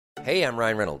Hey, I'm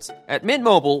Ryan Reynolds. At Mint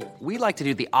Mobile, we like to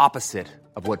do the opposite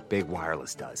of what Big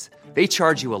Wireless does. They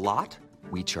charge you a lot,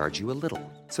 we charge you a little.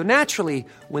 So naturally,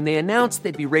 when they announced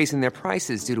they'd be raising their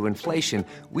prices due to inflation,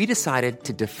 we decided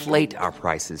to deflate our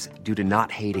prices due to not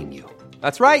hating you.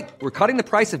 That's right. We're cutting the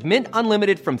price of Mint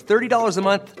Unlimited from $30 a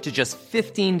month to just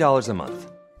 $15 a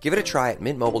month. Give it a try at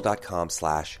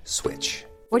mintmobile.com/switch.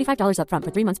 $45 up front for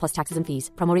 3 months plus taxes and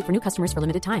fees. Promo rate for new customers for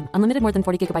limited time. Unlimited more than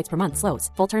 40 gigabytes per month. Slows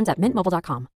full terms at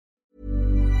mintmobile.com.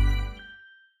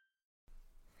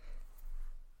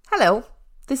 Hello,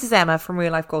 this is Emma from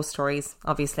Real Life Ghost Stories,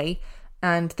 obviously,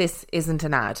 and this isn't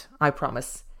an ad, I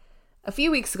promise. A few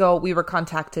weeks ago, we were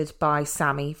contacted by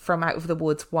Sammy from Out of the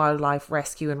Woods Wildlife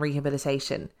Rescue and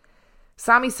Rehabilitation.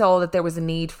 Sammy saw that there was a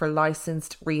need for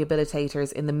licensed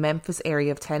rehabilitators in the Memphis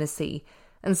area of Tennessee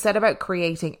and set about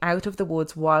creating Out of the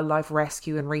Woods Wildlife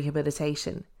Rescue and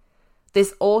Rehabilitation.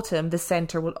 This autumn, the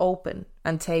centre will open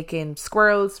and take in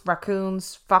squirrels,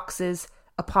 raccoons, foxes,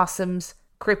 opossums,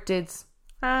 cryptids,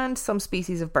 and some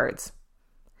species of birds.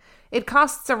 It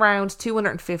costs around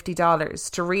 $250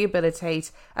 to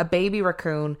rehabilitate a baby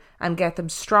raccoon and get them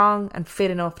strong and fit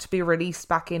enough to be released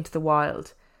back into the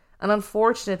wild. And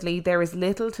unfortunately, there is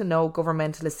little to no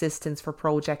governmental assistance for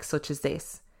projects such as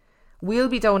this. We'll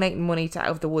be donating money to Out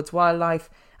of the Woods Wildlife,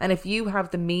 and if you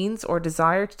have the means or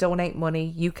desire to donate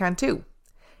money, you can too.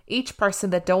 Each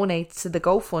person that donates to the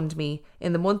GoFundMe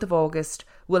in the month of August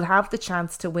will have the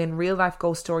chance to win Real Life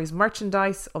Ghost Stories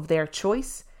merchandise of their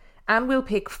choice, and we'll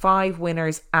pick 5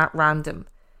 winners at random.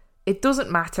 It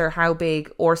doesn't matter how big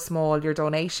or small your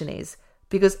donation is,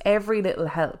 because every little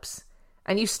helps,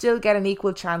 and you still get an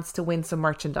equal chance to win some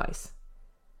merchandise.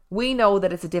 We know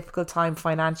that it's a difficult time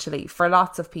financially for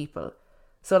lots of people,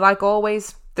 so like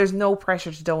always, there's no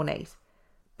pressure to donate.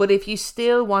 But if you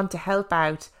still want to help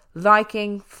out,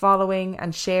 liking, following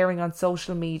and sharing on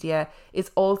social media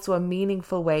is also a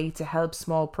meaningful way to help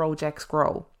small projects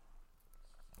grow.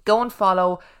 Go and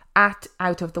follow at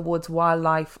Out of the Woods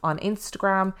Wildlife on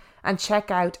Instagram and check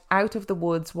out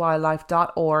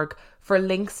outofthewoodswildlife.org for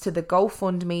links to the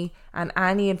GoFundMe and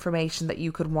any information that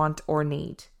you could want or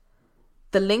need.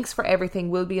 The links for everything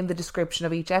will be in the description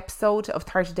of each episode of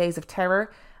 30 Days of Terror,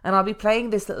 and I'll be playing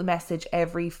this little message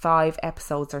every 5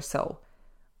 episodes or so.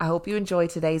 I hope you enjoy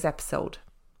today's episode.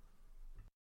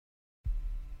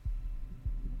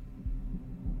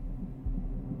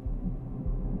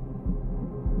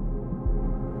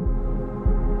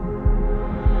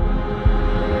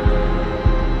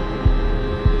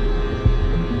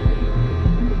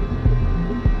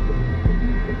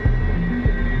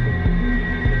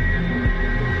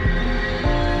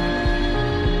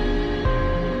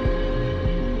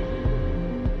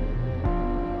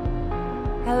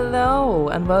 Hello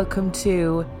and welcome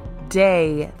to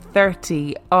day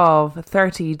 30 of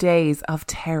 30 Days of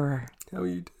Terror. How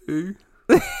you do?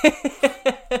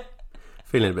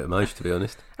 Feeling a bit emotional, to be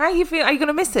honest. How you feel? Are you going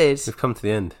to miss it? We've come to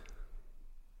the end.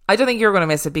 I don't think you're going to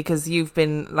miss it because you've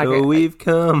been like... we've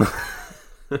come.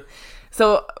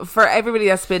 So for everybody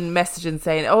that's been messaging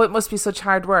saying, oh, it must be such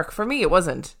hard work. For me, it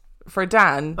wasn't. For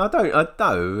Dan... I don't.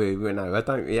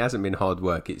 It hasn't been hard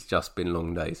work. It's just been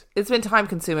long days. It's been time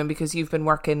consuming because you've been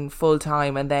working full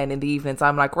time and then in the evenings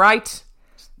I'm like, right,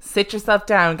 sit yourself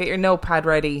down, get your notepad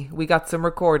ready. We got some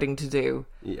recording to do.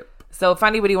 Yep. So if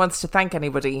anybody wants to thank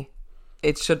anybody,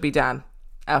 it should be Dan.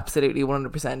 Absolutely,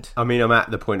 100%. I mean, I'm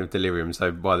at the point of delirium,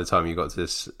 so by the time you got to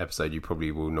this episode, you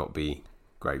probably will not be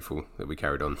grateful that we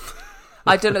carried on.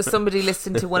 I don't know, somebody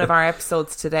listened to one of our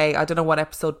episodes today. I don't know what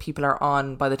episode people are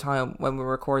on by the time when we're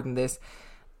recording this.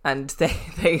 And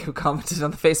they commented on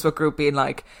the Facebook group being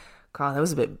like, God, that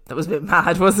was a bit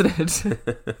mad, wasn't it?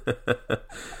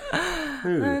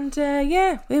 And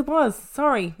yeah, it was.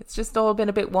 Sorry. It's just all been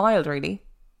a bit wild, really.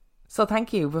 So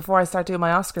thank you before I start doing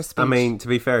my Oscar speech. I mean, to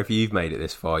be fair, if you've made it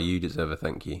this far, you deserve a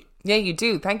thank you. Yeah, you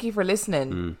do. Thank you for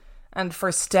listening. And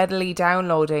for steadily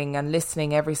downloading and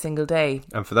listening every single day.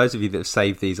 And for those of you that have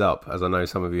saved these up, as I know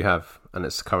some of you have, and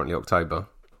it's currently October,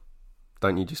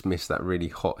 don't you just miss that really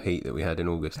hot heat that we had in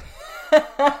August?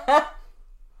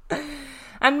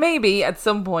 And maybe at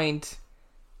some point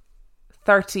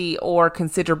 30 or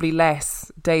considerably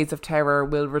less Days of Terror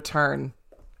will return.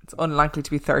 It's unlikely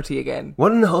to be 30 again.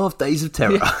 1.5 days of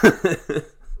terror.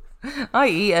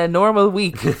 I.e. a normal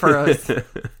week for us.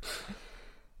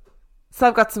 So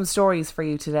I've got some stories for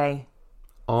you today.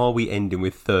 Are we ending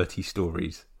with 30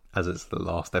 stories as it's the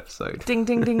last episode? Ding,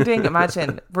 ding, ding, ding.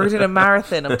 Imagine. We're doing a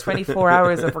marathon of 24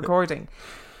 hours of recording.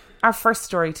 Our first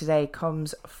story today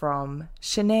comes from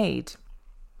Sinead.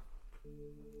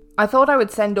 I thought I would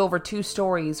send over 2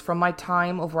 stories from my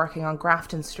time of working on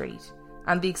Grafton Street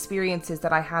and the experiences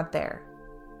that I had there.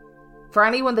 For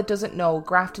anyone that doesn't know,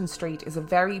 Grafton Street is a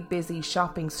very busy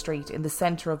shopping street in the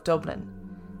centre of Dublin,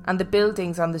 and the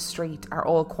buildings on the street are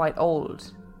all quite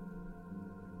old.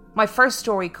 My first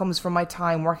story comes from my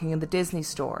time working in the Disney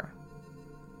store.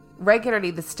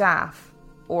 Regularly the staff,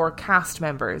 or cast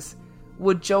members,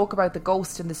 would joke about the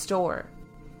ghost in the store,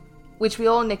 which we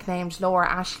all nicknamed Laura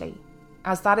Ashley,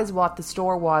 as that is what the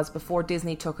store was before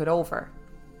Disney took it over.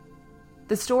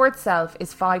 The store itself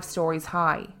is 5 stories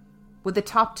high, with the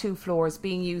top 2 floors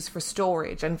being used for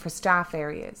storage and for staff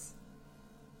areas.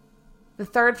 The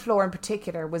 3rd floor in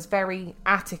particular was very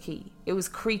attic-y. It was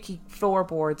creaky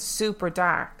floorboards, super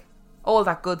dark, all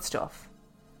that good stuff.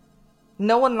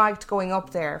 No one liked going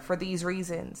up there for these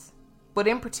reasons, but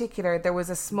in particular there was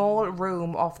a small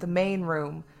room off the main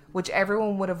room which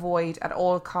everyone would avoid at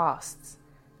all costs,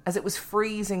 as it was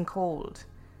freezing cold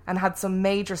and had some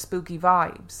major spooky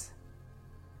vibes.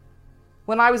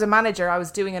 When I was a manager, I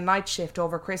was doing a night shift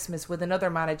over Christmas with another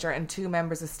manager and 2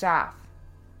 members of staff.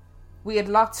 We had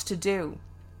lots to do,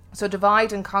 so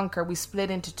divide and conquer, we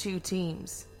split into 2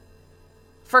 teams.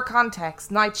 For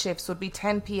context, night shifts would be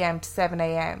 10 p.m. to 7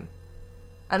 a.m.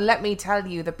 And let me tell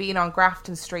you that being on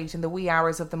Grafton Street in the wee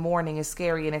hours of the morning is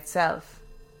scary in itself.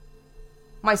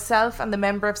 Myself and the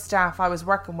member of staff I was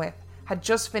working with had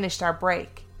just finished our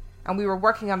break, and we were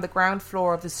working on the ground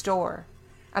floor of the store,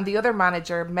 and the other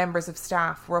manager members of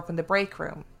staff were up in the break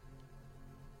room.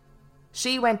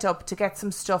 She went up to get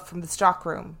some stuff from the stock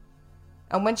room,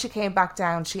 and when she came back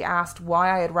down she asked why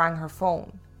I had rang her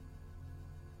phone.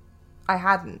 I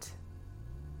hadn't.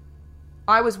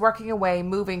 I was working away,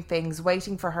 moving things,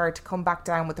 waiting for her to come back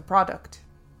down with the product.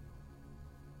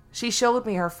 She showed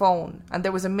me her phone, and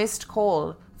there was a missed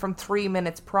call from 3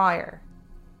 minutes prior.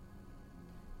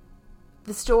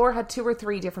 The store had 2 or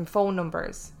 3 different phone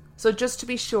numbers, so just to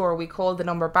be sure we called the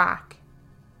number back.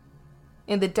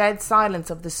 In the dead silence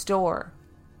of the store,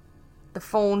 the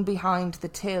phone behind the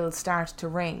till started to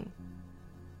ring.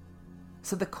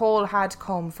 So the call had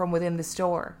come from within the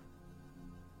store.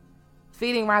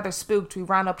 Feeling rather spooked, we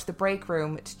ran up to the break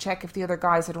room to check if the other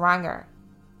guys had rang her,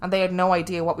 and they had no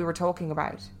idea what we were talking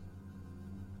about.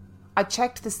 I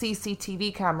checked the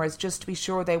CCTV cameras just to be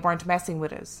sure they weren't messing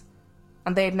with us,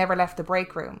 and they had never left the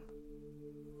break room.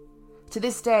 To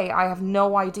this day, I have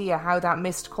no idea how that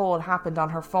missed call happened on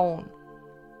her phone,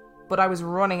 but I was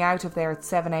running out of there at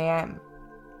 7 a.m.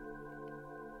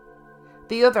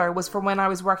 The other was from when I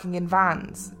was working in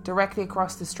Vans, directly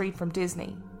across the street from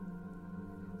Disney.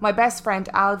 My best friend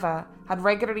Alva had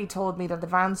regularly told me that the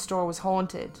Vans store was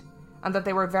haunted, and that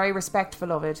they were very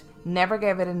respectful of it, never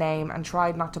gave it a name, and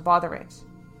tried not to bother it.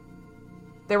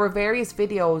 There were various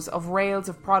videos of rails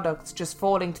of products just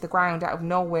falling to the ground out of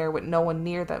nowhere with no one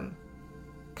near them.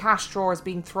 Cash drawers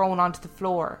being thrown onto the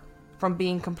floor from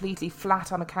being completely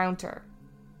flat on a counter.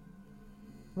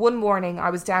 One morning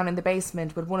I was down in the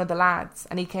basement with one of the lads,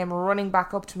 and he came running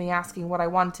back up to me asking what I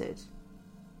wanted.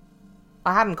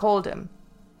 I hadn't called him,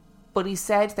 but he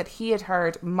said that he had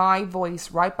heard my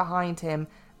voice right behind him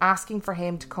asking for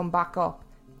him to come back up.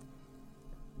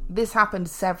 This happened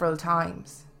several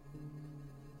times.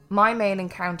 My main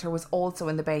encounter was also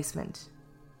in the basement.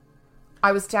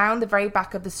 I was down the very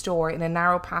back of the store in a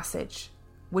narrow passage,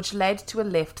 which led to a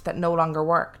lift that no longer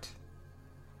worked.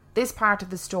 This part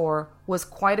of the store was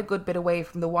quite a good bit away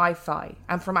from the Wi-Fi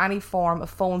and from any form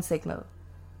of phone signal,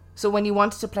 so when you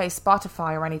wanted to play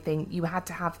Spotify or anything, you had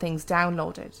to have things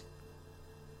downloaded.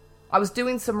 I was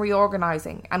doing some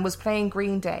reorganising and was playing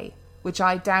Green Day, which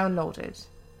I downloaded.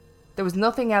 There was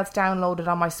nothing else downloaded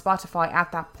on my Spotify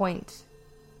at that point.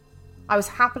 I was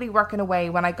happily working away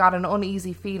when I got an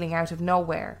uneasy feeling out of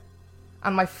nowhere,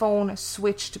 and my phone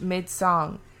switched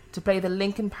mid-song to play the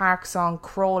Linkin Park song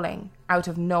Crawling out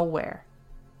of nowhere.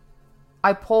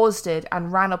 I paused it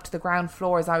and ran up to the ground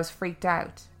floor as I was freaked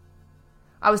out.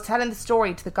 I was telling the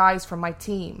story to the guys from my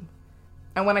team,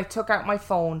 and when I took out my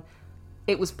phone,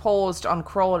 it was paused on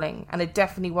Crawling, and it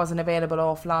definitely wasn't available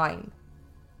offline.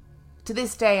 To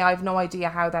this day, I have no idea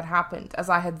how that happened, as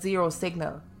I had zero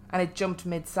signal, and it jumped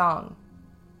mid-song.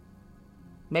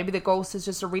 Maybe the ghost is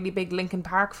just a really big Linkin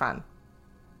Park fan.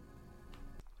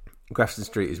 Grafton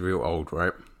Street is real old,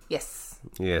 right? Yes.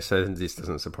 Yeah, so this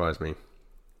doesn't surprise me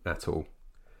at all.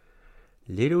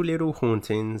 Little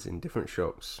hauntings in different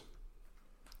shops.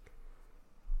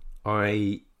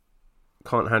 I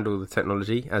can't handle the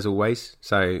technology, as always,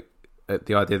 so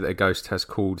the idea that a ghost has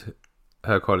called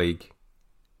her colleague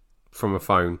from a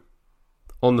phone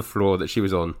on the floor that she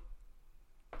was on.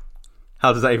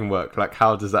 How does that even work? Like,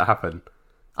 how does that happen?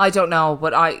 I don't know,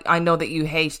 but I know that you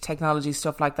hate technology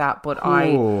stuff like that, but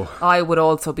I would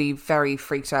also be very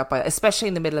freaked out by it, especially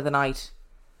in the middle of the night.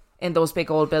 in those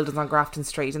big old buildings on Grafton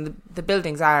Street. And the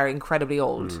buildings are incredibly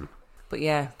old. But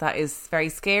yeah, that is very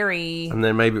scary. And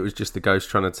then maybe it was just the ghost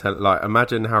trying to tell, like,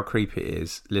 imagine how creepy it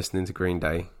is listening to Green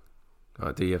Day.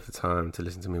 Like, do you have the time to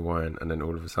listen to me whine? And then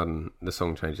all of a sudden the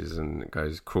song changes and it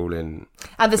goes crawling.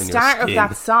 And the start of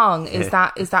that song is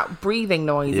that breathing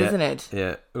noise, yeah. isn't it?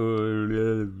 Yeah.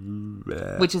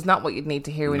 Which is not what you'd need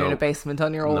to hear when you're in a basement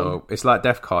on your own. No, it's like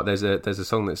Death Cart. There's a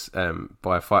song that's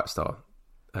by a Fight Star,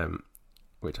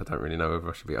 which I don't really know whether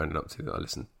I should be owning up to that I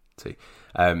listen to.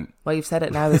 Well, you've said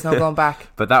it now, there's no going back.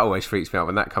 But that always freaks me out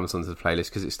when that comes onto the playlist,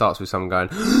 because it starts with someone going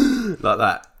like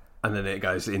that, and then it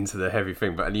goes into the heavy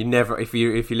thing. But you never, if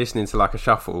you're listening to like a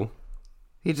shuffle,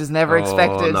 you just never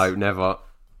expect it. No, never.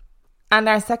 And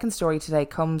our second story today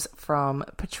comes from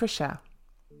Patricia.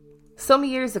 Some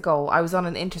years ago, I was on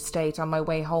an interstate on my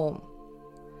way home.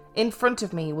 In front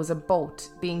of me was a boat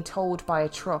being towed by a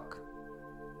truck.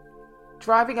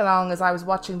 Driving along as I was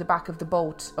watching the back of the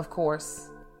boat, of course,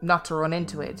 not to run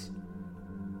into it.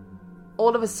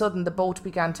 All of a sudden, the boat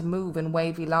began to move in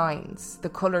wavy lines, the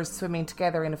colours swimming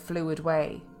together in a fluid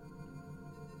way.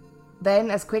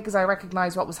 Then, as quick as I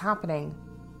recognised what was happening,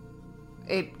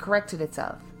 it corrected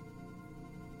itself.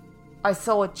 I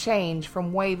saw it change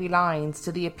from wavy lines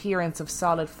to the appearance of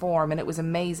solid form, and it was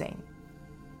amazing.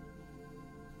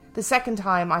 The second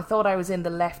time, I thought I was in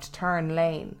the left turn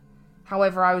lane.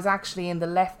 However, I was actually in the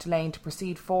left lane to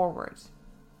proceed forward.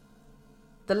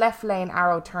 The left lane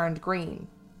arrow turned green,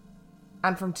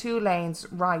 and from 2 lanes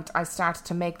right I started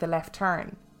to make the left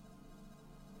turn.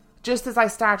 Just as I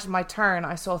started my turn,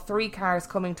 I saw 3 cars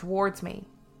coming towards me.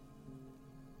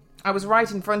 I was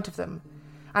right in front of them,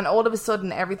 and all of a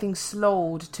sudden everything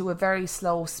slowed to a very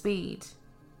slow speed,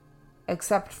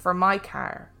 except for my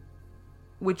car,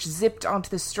 which zipped onto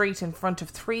the street in front of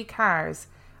 3 cars,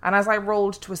 and as I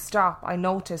rolled to a stop, I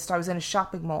noticed I was in a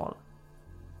shopping mall.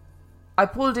 I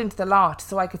pulled into the lot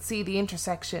so I could see the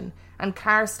intersection, and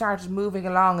cars started moving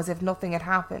along as if nothing had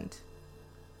happened.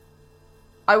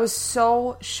 I was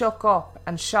so shook up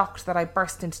and shocked that I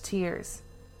burst into tears.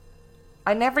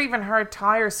 I never even heard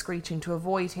tyres screeching to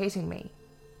avoid hitting me.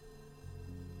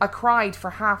 I cried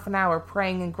for half an hour,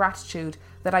 praying in gratitude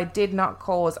that I did not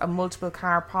cause a multiple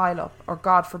car pile-up or,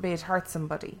 God forbid, hurt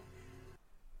somebody.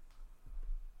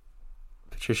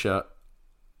 Patricia,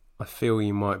 I feel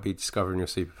you might be discovering your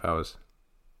superpowers.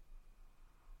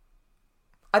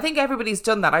 I think everybody's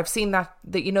done that. I've seen that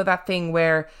you know, that thing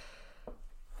where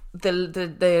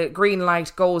the green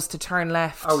light goes to turn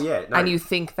left. Oh yeah, no. And you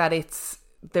think that it's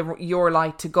your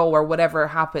light to go or whatever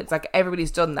happens. Like,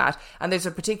 everybody's done that. And there's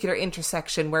a particular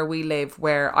intersection where we live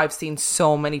where I've seen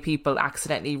so many people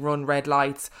accidentally run red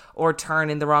lights or turn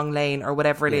in the wrong lane or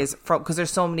whatever it is, because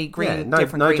there's so many different green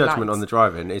lights. No judgment on the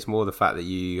driving. It's more the fact that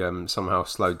you somehow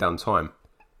slowed down time.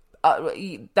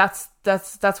 That's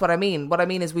what I mean. What I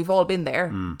mean is we've all been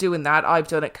there doing that. I've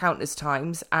done it countless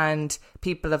times, and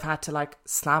people have had to like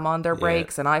slam on their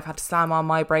brakes, and I've had to slam on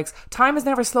my brakes. Time has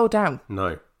never slowed down.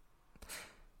 No.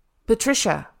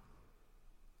 Patricia,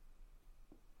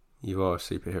 you are a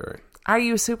superhero. Are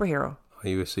you a superhero? Are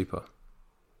you a super?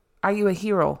 Are you a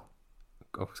hero?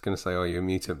 I was going to say, are you a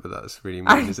mutant? But that's really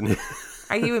mean, isn't it?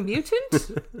 Are you a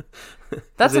mutant?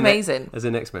 That's amazing. As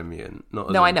an X-Men mutant.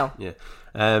 I know. Yeah.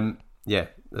 Yeah,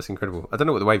 that's incredible. I don't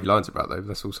know what the wavy line's about, though.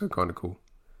 That's also kind of cool.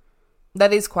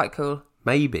 That is quite cool.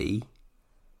 Maybe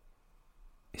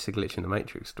it's a glitch in the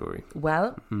Matrix story.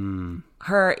 Well,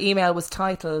 her email was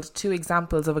titled 2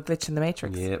 examples of a glitch in the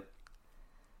Matrix. Yep.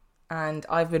 And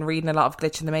I've been reading a lot of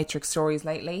glitch in the Matrix stories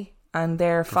lately, and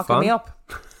they're fucking me up.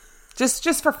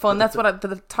 Just for fun. That's what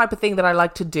the type of thing that I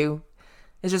like to do,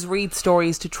 is just read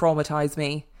stories to traumatize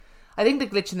me. I think the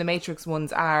glitch in the Matrix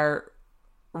ones are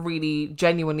really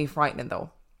genuinely frightening,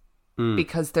 though,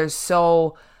 because they're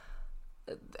so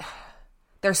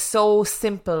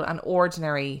simple and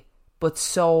ordinary, but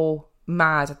so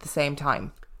mad at the same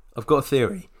time. I've got a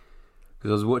theory,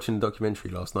 because I was watching a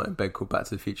documentary last night in bed called Back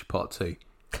to the Future Part 2,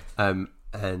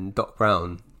 and Doc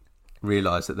Brown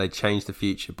realised that they changed the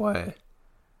future by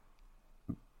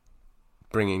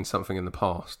bringing something in the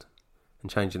past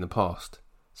and changing the past.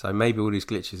 So maybe all these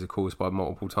glitches are caused by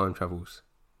multiple time travels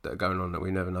that are going on that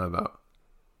we never know about.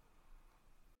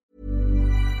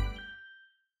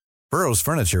 Burrow's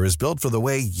furniture is built for the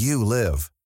way you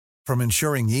live. From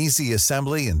ensuring easy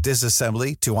assembly and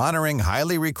disassembly to honoring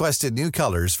highly requested new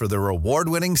colors for their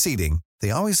award-winning seating,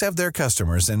 they always have their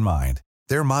customers in mind.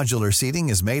 Their modular seating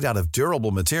is made out of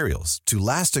durable materials to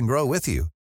last and grow with you.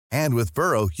 And with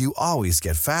Burrow, you always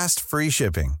get fast, free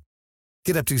shipping.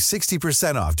 Get up to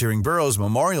 60% off during Burrow's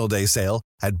Memorial Day sale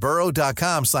at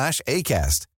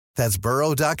burrow.com/ACAST. That's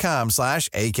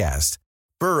burrow.com/ACAST.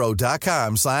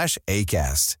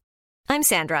 burrow.com/ACAST. I'm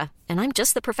Sandra, and I'm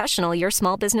just the professional your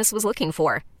small business was looking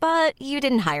for. But you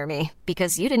didn't hire me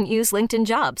because you didn't use LinkedIn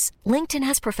Jobs. LinkedIn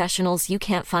has professionals you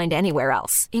can't find anywhere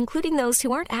else, including those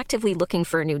who aren't actively looking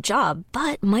for a new job,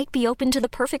 but might be open to the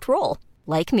perfect role,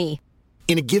 like me.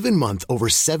 In a given month, over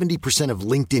 70% of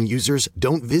LinkedIn users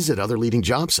don't visit other leading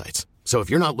job sites. So if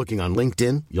you're not looking on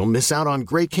LinkedIn, you'll miss out on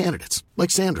great candidates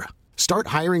like Sandra. Start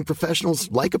hiring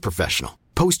professionals like a professional.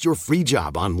 Post your free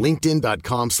job on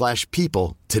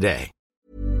linkedin.com/people today.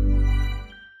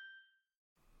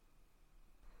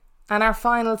 And our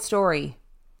final story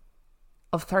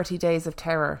of 30 Days of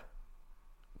Terror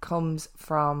comes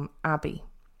from Abby.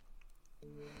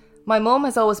 My mum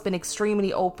has always been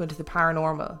extremely open to the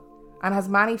paranormal and has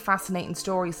many fascinating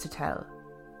stories to tell,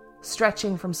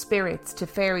 stretching from spirits to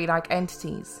fairy-like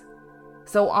entities.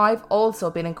 So I've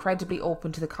also been incredibly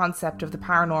open to the concept of the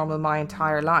paranormal my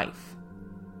entire life.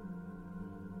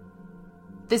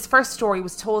 This first story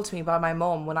was told to me by my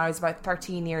mum when I was about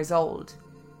 13 years old,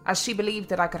 as she believed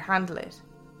that I could handle it.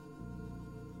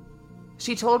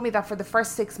 She told me that for the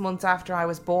first 6 months after I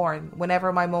was born,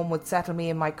 whenever my mum would settle me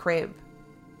in my crib,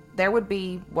 there would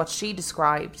be what she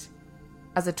described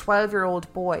as a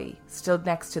 12-year-old boy stood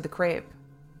next to the crib.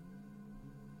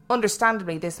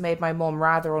 Understandably, this made my mum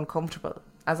rather uncomfortable,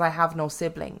 as I have no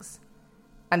siblings,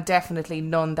 and definitely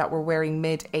none that were wearing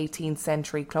mid-18th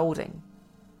century clothing.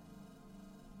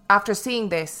 After seeing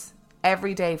this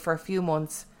every day for a few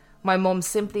months, my mum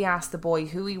simply asked the boy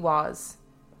who he was,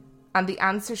 and the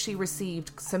answer she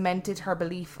received cemented her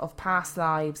belief of past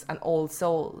lives and old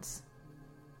souls.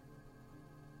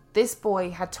 This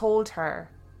boy had told her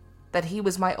that he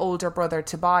was my older brother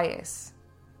Tobias,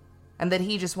 and that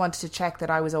he just wanted to check that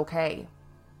I was okay.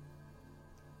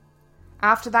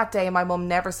 After that day, my mum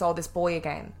never saw this boy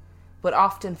again, but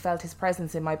often felt his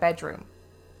presence in my bedroom.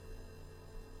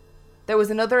 There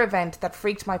was another event that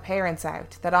freaked my parents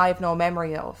out that I have no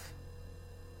memory of.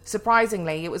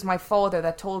 Surprisingly, it was my father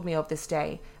that told me of this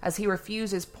day, as he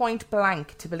refuses point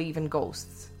blank to believe in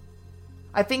ghosts.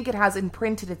 I think it has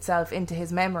imprinted itself into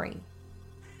his memory.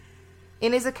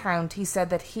 In his account, he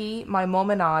said that he, my mum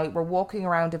and I were walking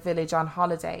around a village on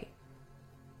holiday,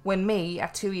 when me,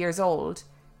 at 2 years old,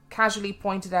 casually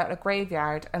pointed out a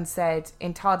graveyard and said,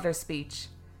 in toddler speech,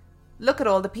 "Look at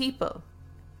all the people."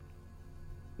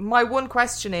 My one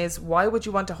question is, why would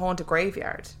you want to haunt a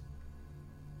graveyard?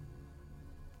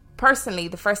 Personally,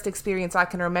 the first experience I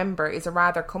can remember is a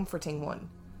rather comforting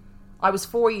one. I was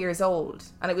 4 years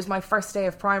old, and it was my first day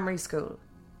of primary school.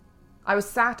 I was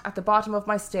sat at the bottom of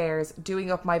my stairs doing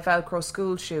up my Velcro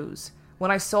school shoes when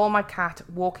I saw my cat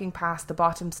walking past the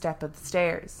bottom step of the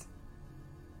stairs.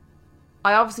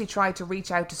 I obviously tried to reach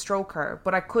out to stroke her,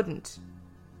 but I couldn't,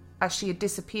 as she had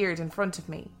disappeared in front of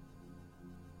me.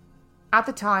 At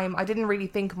the time, I didn't really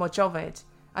think much of it,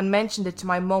 and mentioned it to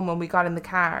my mum when we got in the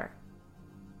car.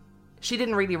 She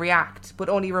didn't really react, but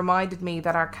only reminded me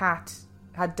that our cat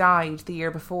had died the year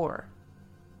before.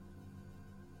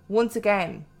 Once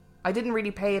again, I didn't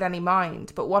really pay it any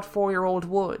mind, but what 4-year-old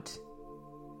would?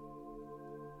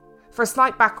 For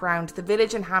slight background, the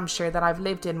village in Hampshire that I've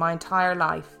lived in my entire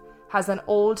life has an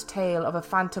old tale of a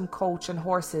phantom coach and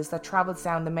horses that travels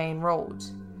down the main road,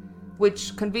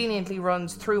 which conveniently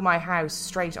runs through my house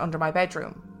straight under my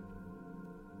bedroom.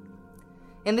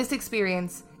 In this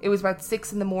experience, it was about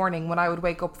 6 a.m. when I would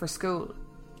wake up for school,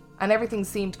 and everything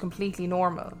seemed completely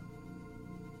normal.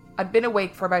 I'd been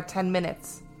awake for about 10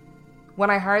 minutes, when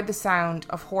I heard the sound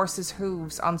of horses'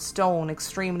 hooves on stone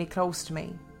extremely close to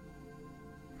me.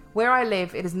 Where I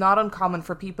live, it is not uncommon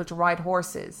for people to ride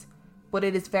horses, but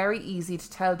it is very easy to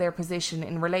tell their position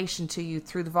in relation to you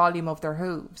through the volume of their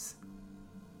hooves.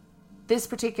 This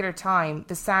particular time,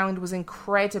 the sound was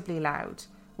incredibly loud,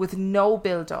 with no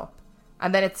build-up,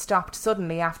 and then it stopped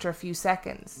suddenly after a few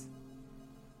seconds.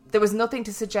 There was nothing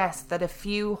to suggest that a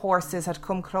few horses had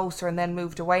come closer and then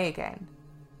moved away again.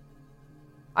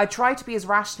 I tried to be as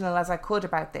rational as I could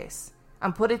about this,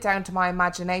 and put it down to my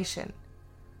imagination,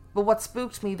 but what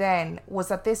spooked me then was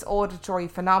that this auditory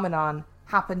phenomenon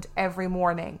happened every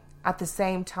morning at the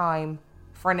same time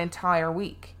for an entire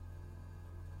week.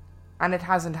 And it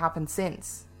hasn't happened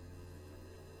since.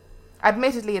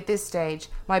 Admittedly, at this stage,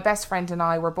 my best friend and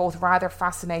I were both rather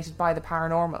fascinated by the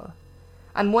paranormal,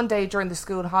 and one day during the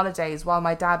school holidays while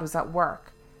my dad was at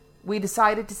work, we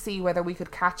decided to see whether we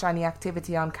could catch any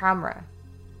activity on camera.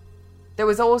 There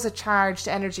was always a charged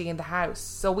energy in the house,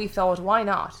 so we thought, why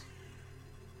not?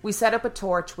 We set up a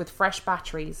torch with fresh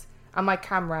batteries and my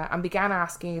camera and began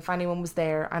asking if anyone was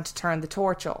there and to turn the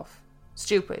torch off.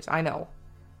 Stupid, I know.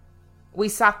 We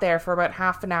sat there for about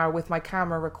half an hour with my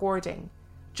camera recording,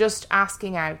 just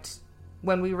asking out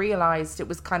when we realised it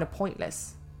was kind of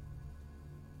pointless.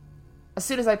 As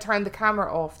soon as I turned the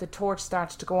camera off, the torch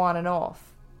started to go on and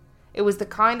off. It was the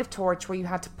kind of torch where you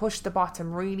had to push the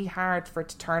bottom really hard for it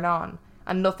to turn on,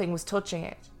 and nothing was touching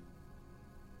it.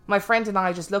 My friend and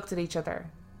I just looked at each other,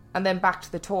 and then back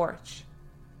to the torch.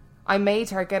 I made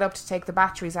her get up to take the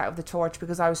batteries out of the torch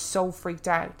because I was so freaked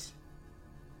out.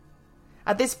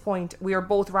 At this point, we were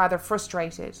both rather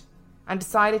frustrated and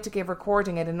decided to give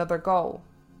recording it another go.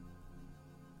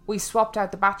 We swapped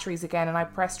out the batteries again and I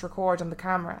pressed record on the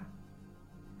camera.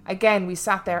 Again, we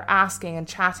sat there asking and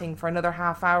chatting for another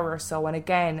half hour or so, and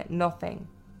again, nothing.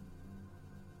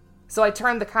 So I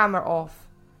turned the camera off,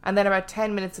 and then about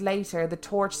 10 minutes later, the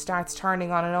torch starts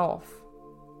turning on and off.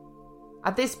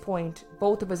 At this point,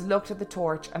 both of us looked at the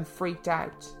torch and freaked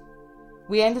out.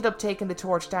 We ended up taking the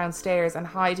torch downstairs and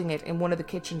hiding it in one of the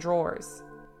kitchen drawers.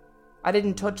 I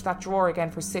didn't touch that drawer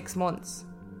again for 6 months.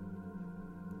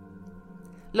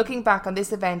 Looking back on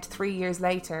this event 3 years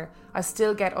later, I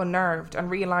still get unnerved and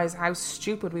realise how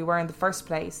stupid we were in the first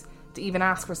place to even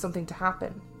ask for something to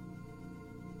happen.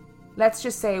 Let's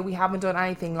just say we haven't done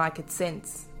anything like it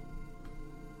since.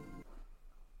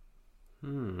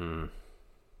 I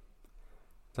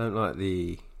don't like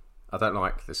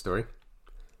the story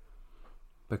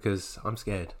because I'm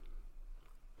scared.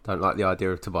 Don't like the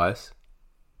idea of Tobias.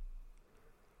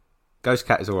 Ghost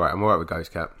Cat is alright. I'm alright with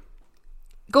Ghost Cat.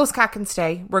 Ghost Cat can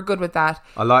stay. We're good with that.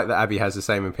 I like that Abby has the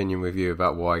same opinion with you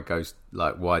about why ghosts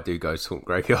haunt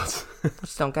graveyards. I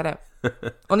just don't get it.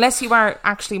 Unless you are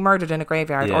actually murdered in a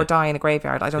graveyard or die in a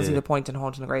graveyard, I don't see the point in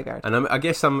haunting a graveyard. And I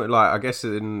guess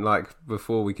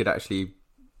before we could actually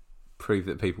prove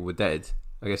that people were dead,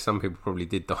 I guess some people probably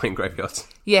did die in graveyards.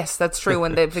 Yes, that's true.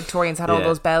 When the Victorians had all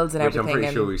those bells and everything. Which I'm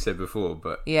pretty sure we said before,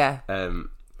 but yeah.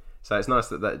 So it's nice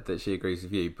that she agrees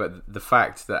with you. But the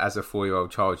fact that as a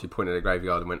 4-year-old child you pointed at a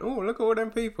graveyard and went, "Oh, look at all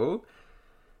them people."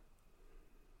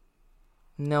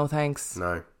 No thanks.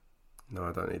 No,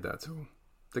 I don't need that at all.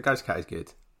 The Ghost Cat is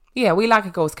good. Yeah, we like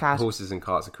a ghost cat. Horses and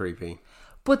carts are creepy.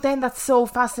 But then that's so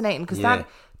fascinating because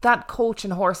that coach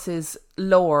and horses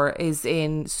lore is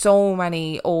in so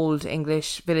many old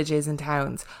English villages and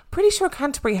towns. Pretty sure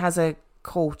Canterbury has a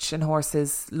coach and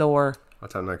horses lore. I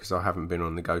don't know because I haven't been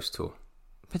on the ghost tour.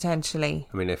 Potentially.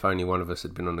 I mean, if only one of us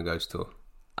had been on the ghost tour.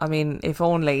 I mean, if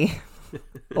only.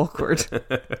 Awkward.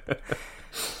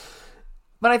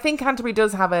 But I think Canterbury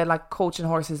does have a coach and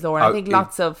horses lore. And I think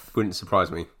lots of... Wouldn't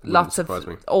surprise me.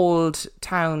 Old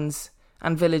towns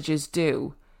and villages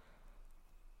do.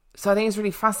 So I think it's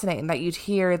really fascinating that you'd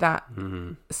hear that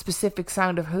specific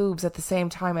sound of hooves at the same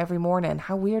time every morning.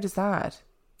 How weird is that?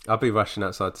 I'd be rushing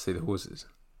outside to see the horses.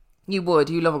 You would.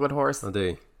 You love a good horse. I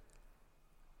do.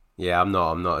 Yeah, I'm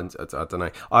not. I don't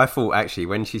know. I thought actually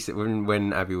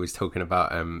when Abby was talking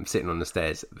about sitting on the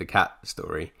stairs, the cat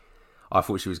story, I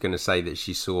thought she was going to say that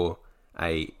she saw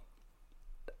a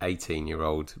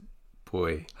 18-year-old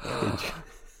boy.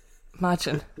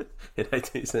 Imagine. In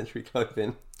 18th century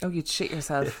clothing. Oh, you'd shit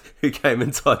yourself. Who came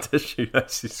and tied her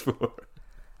shoelaces for her.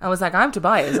 I was like, I'm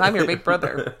Tobias. I'm your big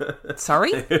brother.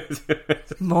 Sorry?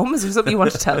 Mum, is there something you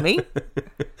want to tell me?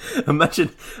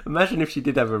 Imagine if she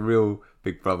did have a real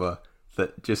big brother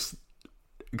that just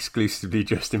exclusively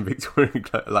dressed in Victorian,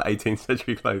 18th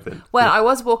century clothing. Well, I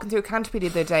was walking through Canterbury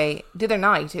the other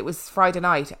night. It was Friday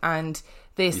night, and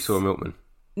this... You saw a milkman?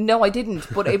 No, I didn't,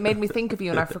 but it made me think of you,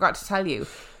 and I forgot to tell you.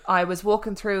 I was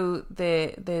walking through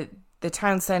the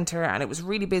town centre, and it was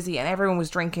really busy, and everyone was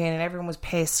drinking, and everyone was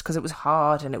pissed because it was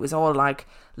hot, and it was all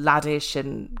laddish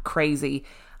and crazy.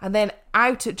 And then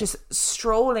just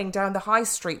strolling down the high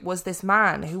street was this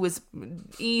man who was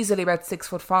easily about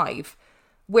 6'5",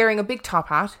 wearing a big top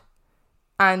hat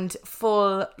and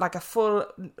a full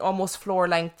almost floor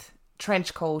length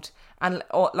trench coat and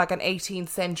an 18th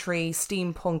century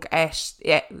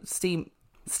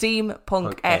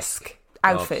steampunk-esque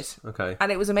outfit. Okay.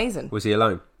 And it was amazing. Was he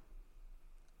alone?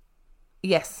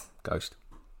 Yes. Ghost.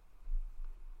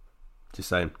 Just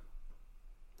saying.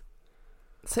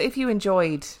 So if you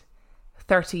enjoyed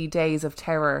 30 Days of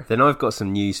Terror... Then I've got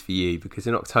some news for you, because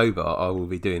in October I will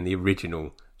be doing the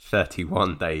original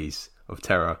 31 Days of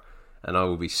Terror, and I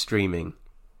will be streaming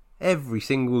every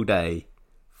single day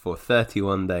for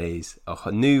 31 days,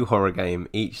 a new horror game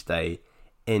each day,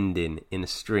 ending in a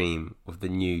stream of the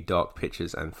new Dark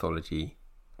Pictures anthology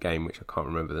game, which I can't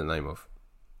remember the name of.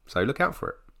 So look out for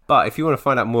it. But if you want to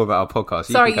find out more about our podcast,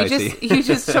 you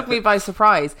just took me by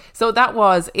surprise. So that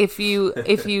was if you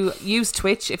use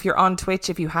Twitch, if you're on Twitch,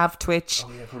 if you have Twitch,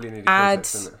 probably need add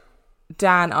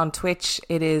Dan on Twitch.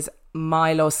 It is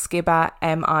Milo Skiba,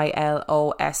 Miloskiba,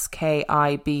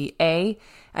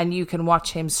 and you can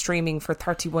watch him streaming for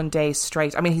 31 days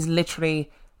straight. I mean, he's literally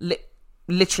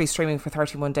streaming for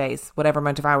 31 days, whatever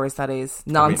amount of hours that is,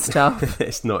 non-stop.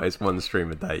 It's one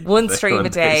stream a day. One stream a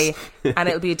day, and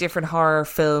it'll be a different horror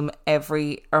film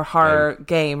horror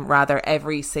game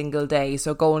every single day.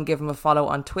 So go and give him a follow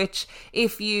on Twitch.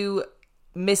 If you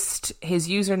missed his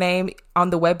username on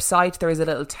the website, there is a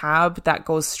little tab that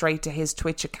goes straight to his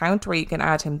Twitch account where you can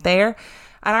add him there.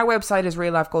 And our website is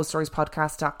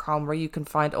reallifeghoststoriespodcast.com, where you can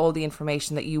find all the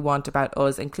information that you want about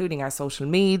us, including our social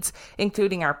medias,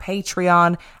 including our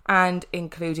Patreon, and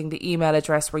including the email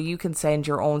address where you can send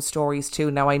your own stories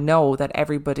to. Now, I know that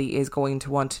everybody is going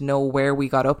to want to know where we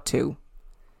got up to.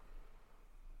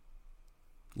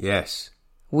 Yes.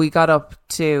 We got up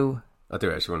to... I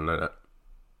do actually want to know that.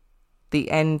 The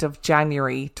end of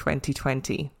January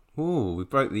 2020. Ooh, we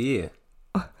broke the year.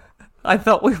 I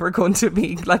thought we were going to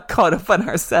be caught up on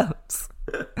ourselves.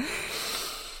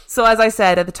 So as I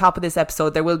said at the top of this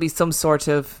episode, there will be some sort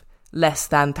of less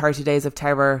than 30 Days of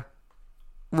Terror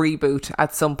reboot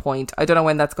at some point. I don't know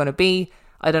when that's going to be.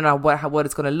 I don't know what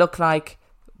it's going to look like,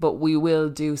 but we will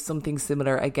do something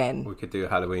similar again. We could do a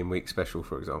Halloween week special,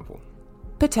 for example.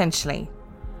 Potentially.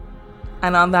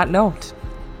 And on that note,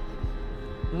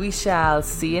 we shall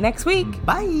see you next week.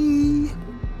 Bye.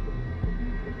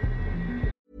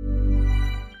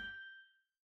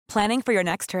 Planning for your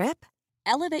next trip?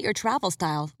 Elevate your travel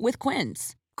style with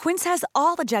Quince. Quince has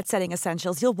all the jet-setting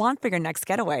essentials you'll want for your next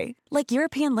getaway, like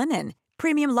European linen,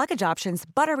 premium luggage options,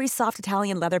 buttery soft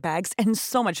Italian leather bags, and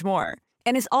so much more.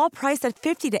 And is all priced at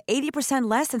 50 to 80%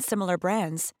 less than similar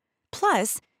brands.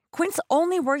 Plus, Quince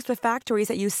only works with factories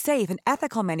that use safe and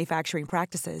ethical manufacturing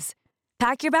practices.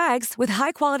 Pack your bags with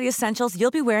high-quality essentials you'll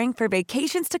be wearing for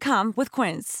vacations to come with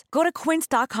Quince. Go to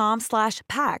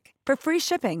quince.com/pack for free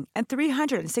shipping and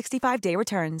 365-day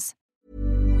returns.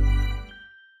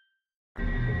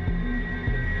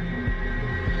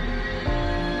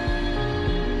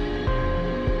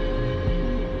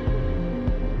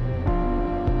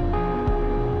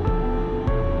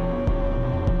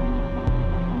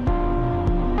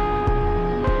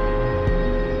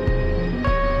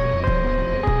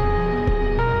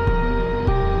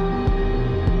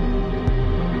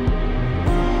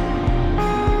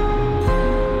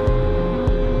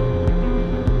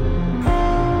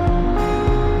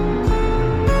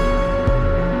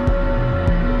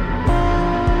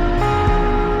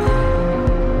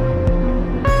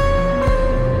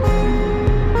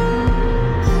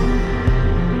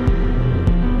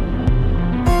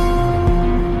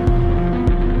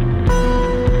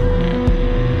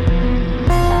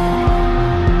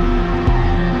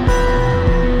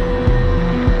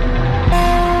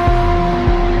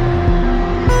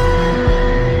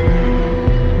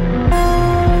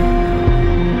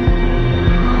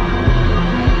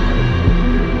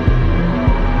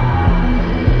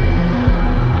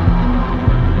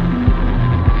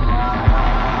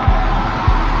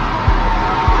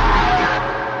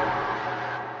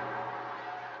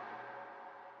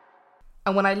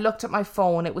 And when I looked at my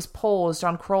phone, it was paused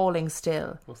on crawling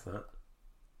still. What's that?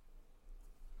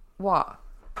 What?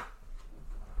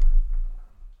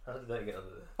 How did that get under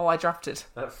there? Oh, I dropped it.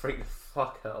 That freaked the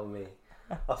fuck out of me.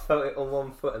 I felt it on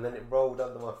one foot and then it rolled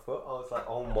under my foot. I was like,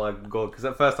 oh my god. Because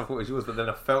at first I thought it was yours, but then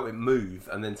I felt it move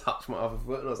and then touch my other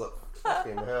foot and I was like,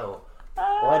 fucking hell.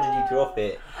 Why did you drop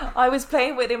it? I was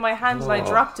playing with it in my hand and I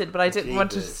dropped it, but I didn't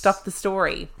want to stop the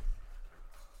story.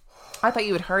 I thought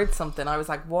you had heard something. I was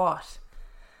like, what?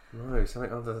 No,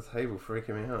 something under the table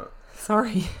freaking me out.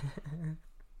 Sorry.